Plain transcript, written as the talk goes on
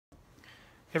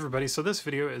Hey everybody, so this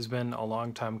video has been a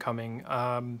long time coming.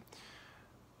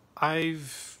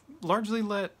 I've largely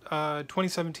let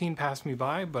 2017 pass me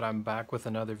by, but I'm back with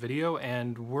another video,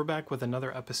 and we're back with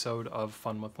another episode of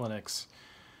Fun with Linux.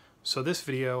 So this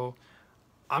video,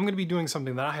 I'm going to be doing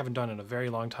something that I haven't done in a very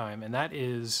long time, and that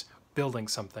is building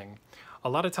something. A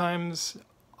lot of times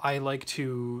I like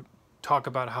to talk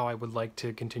about how I would like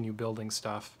to continue building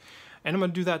stuff, and I'm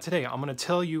going to do that today. I'm going to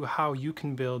tell you how you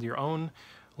can build your own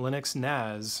Linux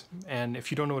NAS, and if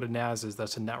you don't know what a NAS is,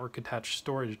 that's a network attached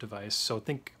storage device, so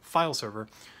think file server,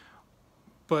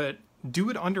 but do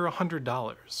it under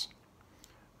 $100.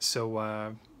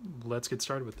 So let's get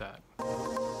started with that.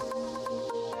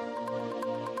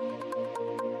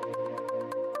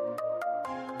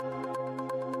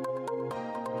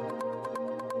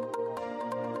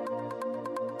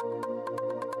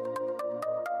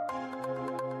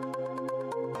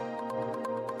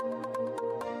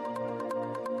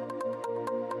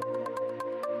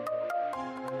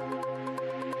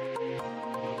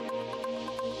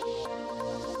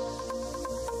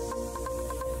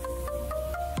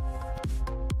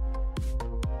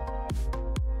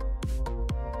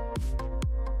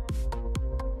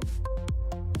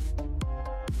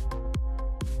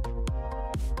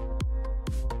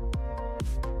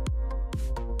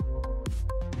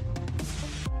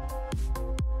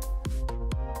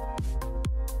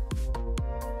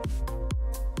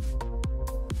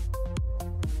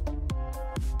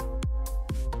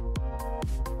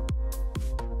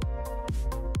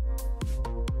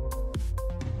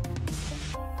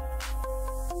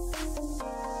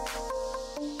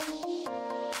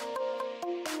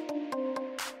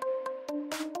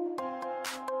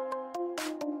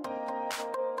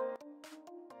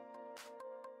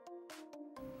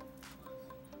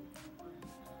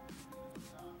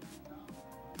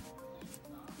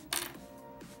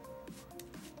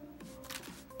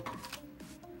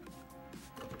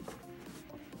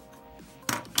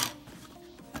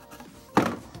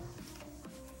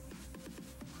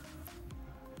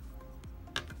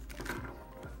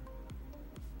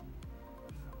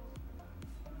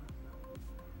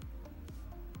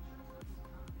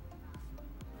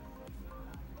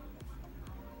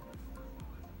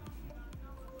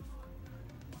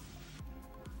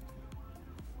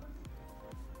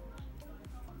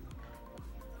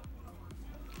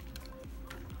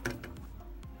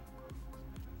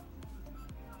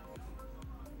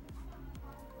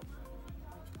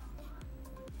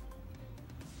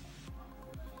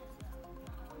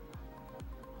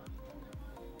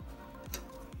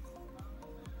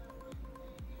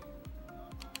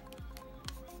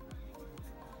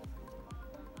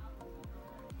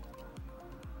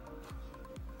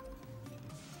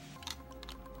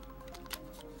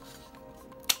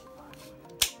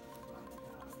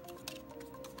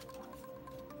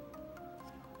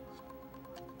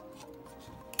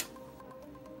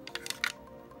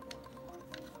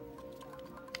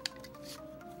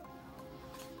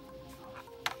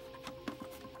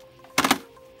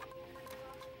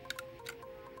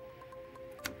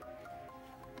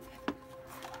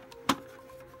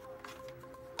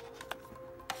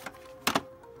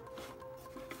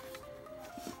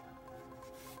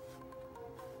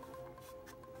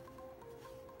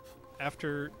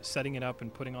 After setting it up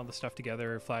and putting all the stuff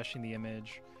together, flashing the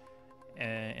image,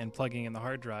 and plugging in the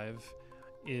hard drive,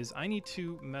 is I need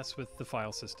to mess with the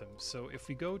file system. So if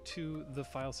we go to the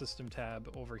file system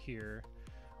tab over here,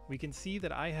 we can see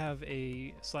that I have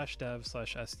a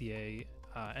 /dev/sda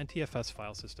NTFS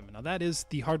file system. Now that is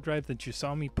the hard drive that you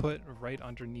saw me put right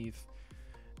underneath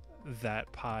that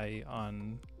Pi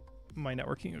on my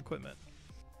networking equipment.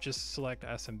 Just select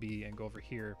SMB and go over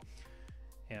here,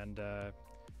 and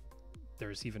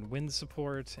there's even Win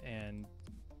support and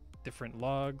different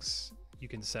logs. You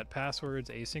can set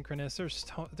passwords, asynchronous.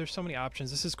 There's so many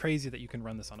options. This is crazy that you can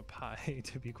run this on a Pi,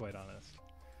 to be quite honest.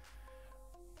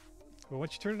 Well,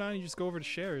 once you turn it on, you just go over to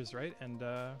shares, right? And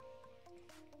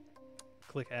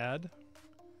click add.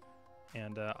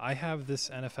 And I have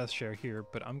this NFS share here,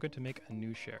 but I'm going to make a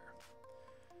new share.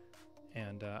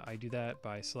 And I do that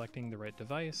by selecting the right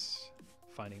device,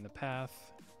 finding the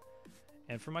path.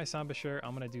 And for my Samba share,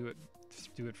 I'm going to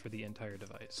do it for the entire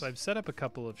device. So I've set up a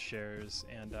couple of shares,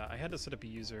 and I had to set up a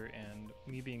user, and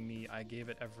me being me, I gave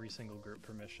it every single group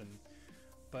permission.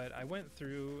 But I went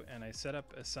through and I set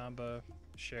up a Samba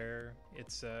share.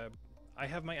 I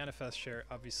have my NFS share,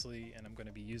 obviously, and I'm going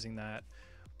to be using that.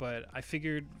 But I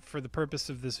figured for the purpose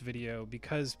of this video,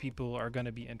 because people are going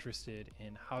to be interested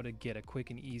in how to get a quick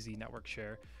and easy network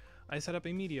share, I set up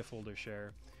a media folder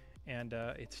share, and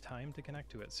it's time to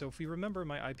connect to it. So if we remember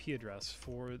my IP address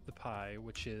for the Pi,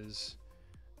 which is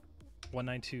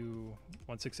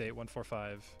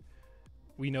 192.168.145,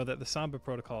 we know that the Samba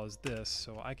protocol is this,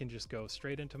 so I can just go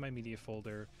straight into my media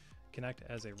folder, connect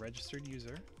as a registered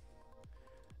user,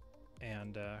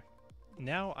 and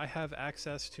now I have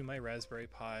access to my Raspberry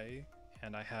Pi,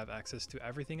 and I have access to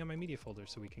everything in my media folder,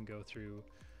 so we can go through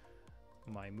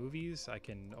my movies. I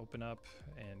can open up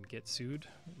and get sued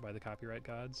by the copyright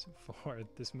gods for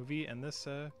this movie, and this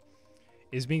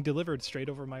is being delivered straight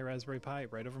over my Raspberry Pi,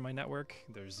 right over my network.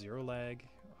 There's zero lag,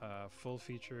 full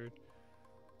featured,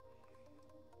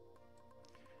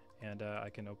 and I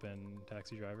can open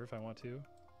Taxi Driver if I want to.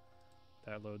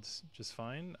 That loads just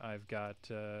fine. I've got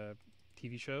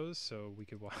TV shows, so we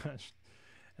could watch.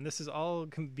 And this is all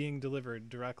being delivered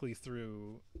directly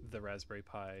through the Raspberry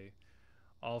Pi,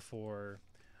 all for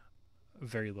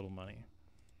very little money.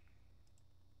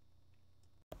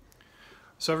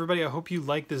 So everybody, I hope you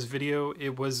liked this video.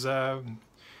 It was,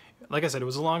 like I said, it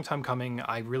was a long time coming.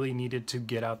 I really needed to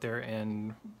get out there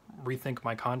and rethink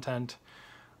my content.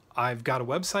 I've got a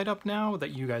website up now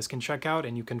that you guys can check out,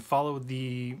 and you can follow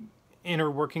the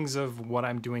inner workings of what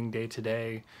I'm doing day to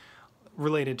day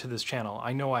related to this channel.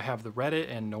 I know I have the Reddit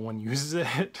and no one uses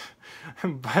it,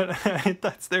 but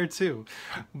that's there too.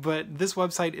 But this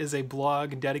website is a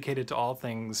blog dedicated to all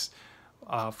things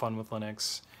fun with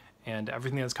Linux and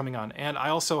everything that's coming on. And I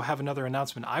also have another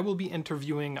announcement. I will be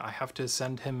interviewing, I have to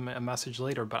send him a message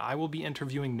later, but I will be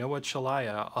interviewing Noah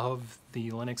Chalaya of the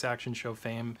Linux Action Show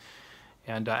fame,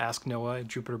 and Ask Noah,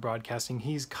 Jupiter Broadcasting.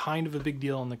 He's kind of a big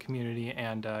deal in the community,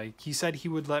 and he said he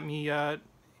would let me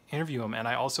interview him. And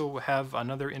I also have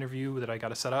another interview that I got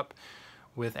to set up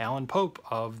with Alan Pope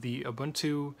of the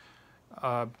Ubuntu,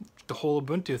 the whole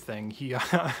Ubuntu thing.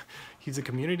 He's a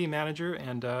community manager,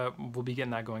 and we'll be getting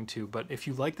that going too. But if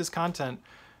you like this content,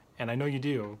 and I know you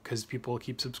do because people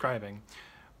keep subscribing,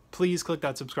 please click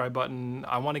that subscribe button.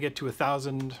 I want to get to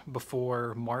 1,000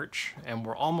 before March, and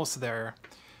we're almost there.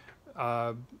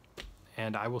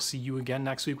 And I will see you again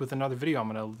next week with another video. I'm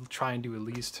going to try and do at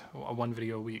least one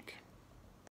video a week.